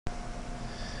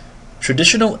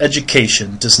Traditional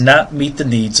education does not meet the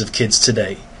needs of kids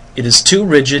today. It is too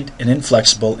rigid and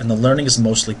inflexible, and the learning is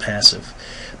mostly passive.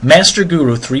 Master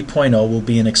Guru 3.0 will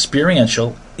be an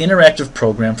experiential, interactive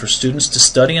program for students to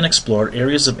study and explore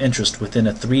areas of interest within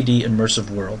a 3D immersive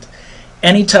world.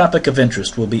 Any topic of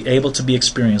interest will be able to be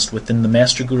experienced within the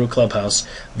Master Guru Clubhouse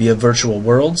via virtual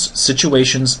worlds,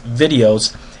 situations,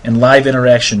 videos, and live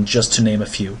interaction, just to name a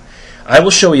few. I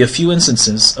will show you a few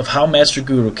instances of how Master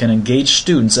Guru can engage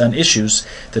students on issues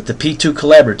that the P2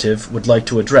 Collaborative would like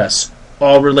to address,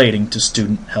 all relating to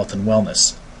student health and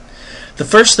wellness. The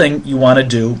first thing you want to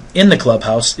do in the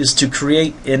Clubhouse is to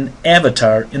create an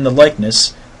avatar in the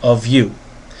likeness of you.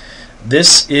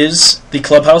 This is the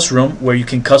Clubhouse room where you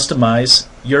can customize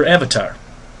your avatar.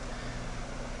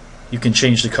 You can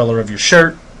change the color of your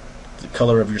shirt, the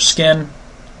color of your skin,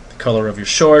 the color of your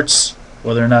shorts,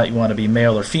 whether or not you want to be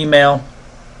male or female.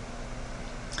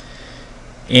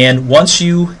 And once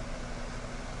you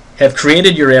have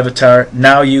created your avatar,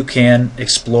 now you can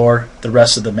explore the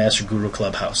rest of the Master Guru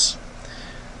Clubhouse.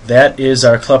 That is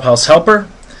our Clubhouse helper.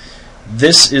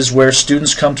 This is where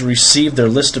students come to receive their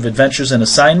list of adventures and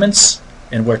assignments,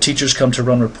 and where teachers come to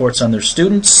run reports on their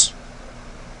students.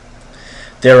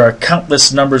 There are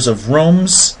countless numbers of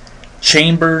rooms,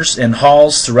 chambers, and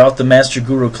halls throughout the Master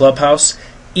Guru Clubhouse,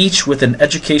 each with an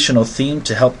educational theme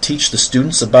to help teach the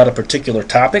students about a particular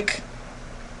topic.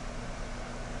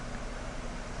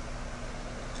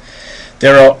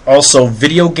 There are also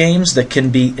video games that can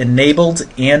be enabled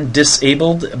and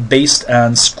disabled based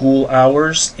on school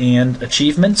hours and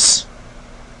achievements.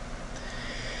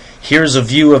 Here's a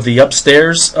view of the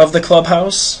upstairs of the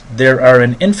Clubhouse. There are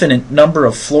an infinite number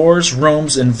of floors,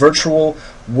 rooms, and virtual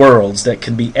worlds that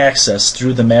can be accessed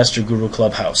through the Master Guru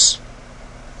Clubhouse.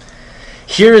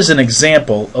 Here is an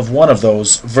example of one of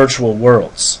those virtual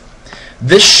worlds.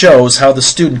 This shows how the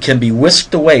student can be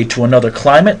whisked away to another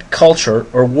climate, culture,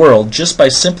 or world just by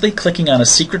simply clicking on a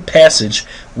secret passage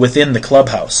within the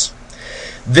Clubhouse.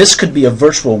 This could be a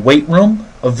virtual weight room,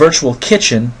 a virtual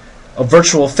kitchen, a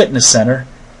virtual fitness center,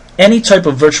 any type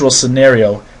of virtual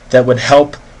scenario that would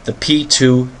help the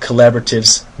P2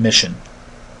 Collaborative's mission.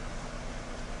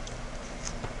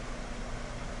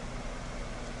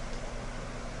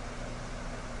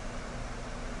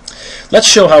 Let's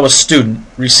show how a student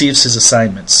receives his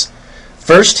assignments.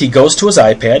 First, he goes to his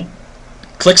iPad,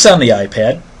 clicks on the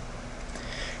iPad,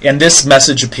 and this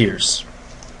message appears.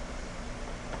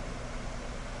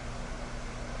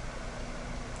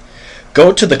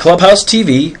 Go to the Clubhouse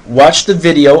TV, watch the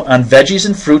video on veggies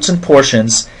and fruits and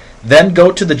portions, then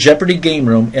go to the Jeopardy game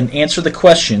room and answer the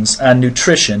questions on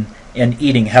nutrition and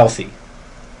eating healthy.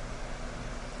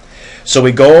 So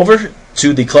we go over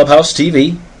to the Clubhouse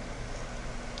TV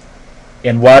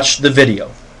and watch the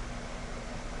video.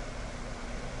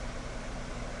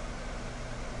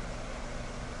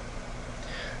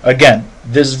 Again,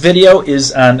 this video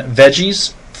is on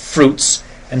veggies, fruits,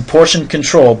 and portion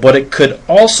control, but it could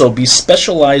also be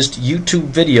specialized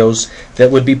YouTube videos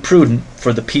that would be prudent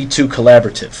for the P2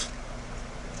 Collaborative.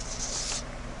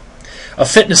 A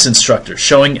fitness instructor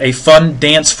showing a fun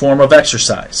dance form of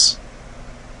exercise.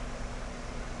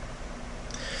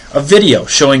 A video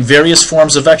showing various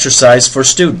forms of exercise for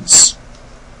students.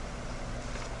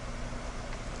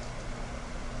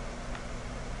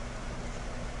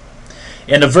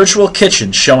 And a virtual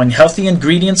kitchen showing healthy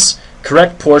ingredients,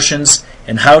 correct portions,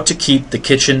 and how to keep the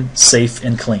kitchen safe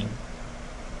and clean.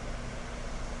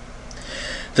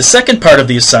 The second part of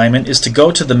the assignment is to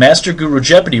go to the Master Guru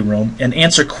Jeopardy room and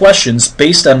answer questions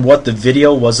based on what the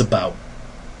video was about.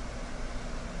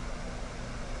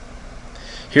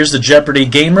 Here's the Jeopardy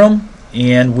game room,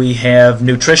 and we have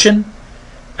nutrition,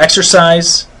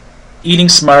 exercise, eating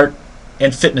smart,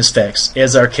 and fitness facts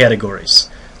as our categories.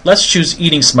 Let's choose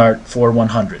eating smart for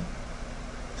 100.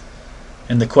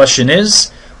 And the question is,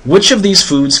 which of these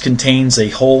foods contains a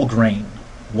whole grain?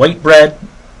 White bread,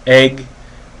 egg,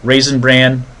 raisin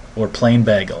bran, or plain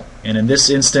bagel? And in this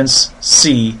instance,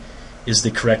 C is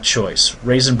the correct choice,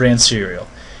 raisin bran cereal.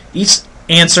 Each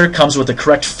answer comes with a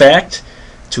correct fact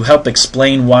to help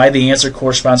explain why the answer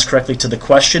corresponds correctly to the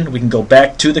question. We can go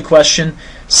back to the question,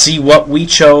 see what we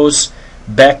chose,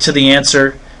 back to the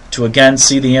answer to again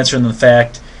see the answer and the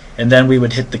fact, and then we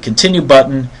would hit the continue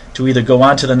button to either go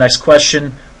on to the next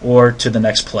question or to the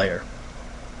next player.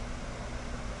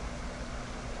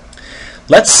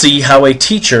 Let's see how a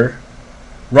teacher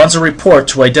runs a report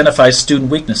to identify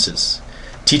student weaknesses.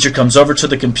 Teacher comes over to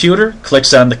the computer,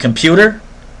 clicks on the computer.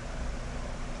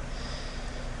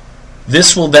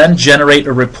 This will then generate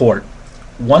a report.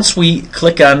 once we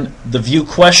click on the view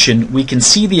question, we can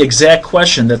see the exact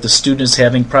question that the student is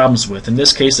having problems with. In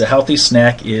this case, a healthy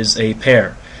snack is a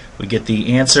pear. We get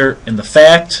the answer and the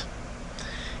fact,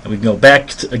 and we can go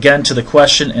back again to the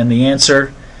question and the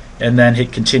answer, and then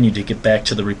hit continue to get back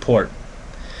to the report.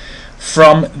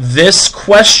 From this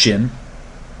question,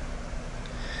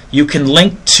 you can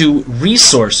link to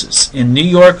resources in New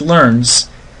York Learns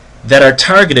that are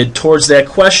targeted towards that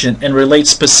question and relate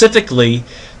specifically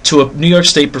to a New York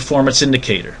State performance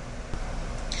indicator.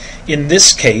 In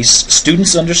this case,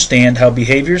 students understand how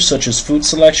behaviors such as food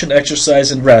selection,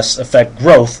 exercise, and rest affect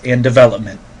growth and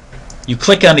development. You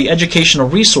click on the Educational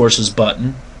Resources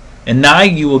button, and now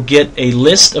you will get a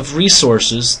list of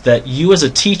resources that you as a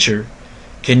teacher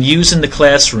can use in the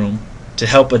classroom to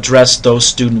help address those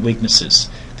student weaknesses.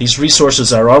 These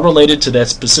resources are all related to that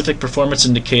specific performance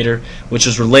indicator, which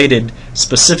is related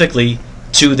specifically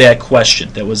to that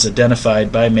question that was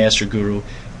identified by Master Guru.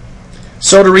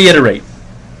 So to reiterate,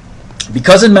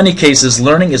 because in many cases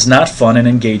learning is not fun and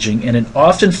engaging, and it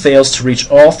often fails to reach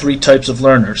all three types of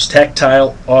learners,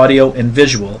 tactile, audio, and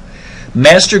visual,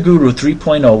 Master Guru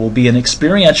 3.0 will be an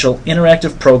experiential,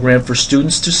 interactive program for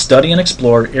students to study and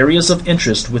explore areas of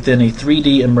interest within a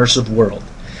 3D immersive world.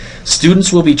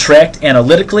 Students will be tracked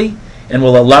analytically and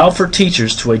will allow for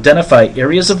teachers to identify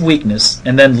areas of weakness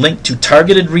and then link to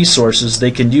targeted resources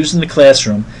they can use in the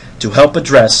classroom to help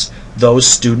address those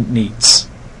student needs.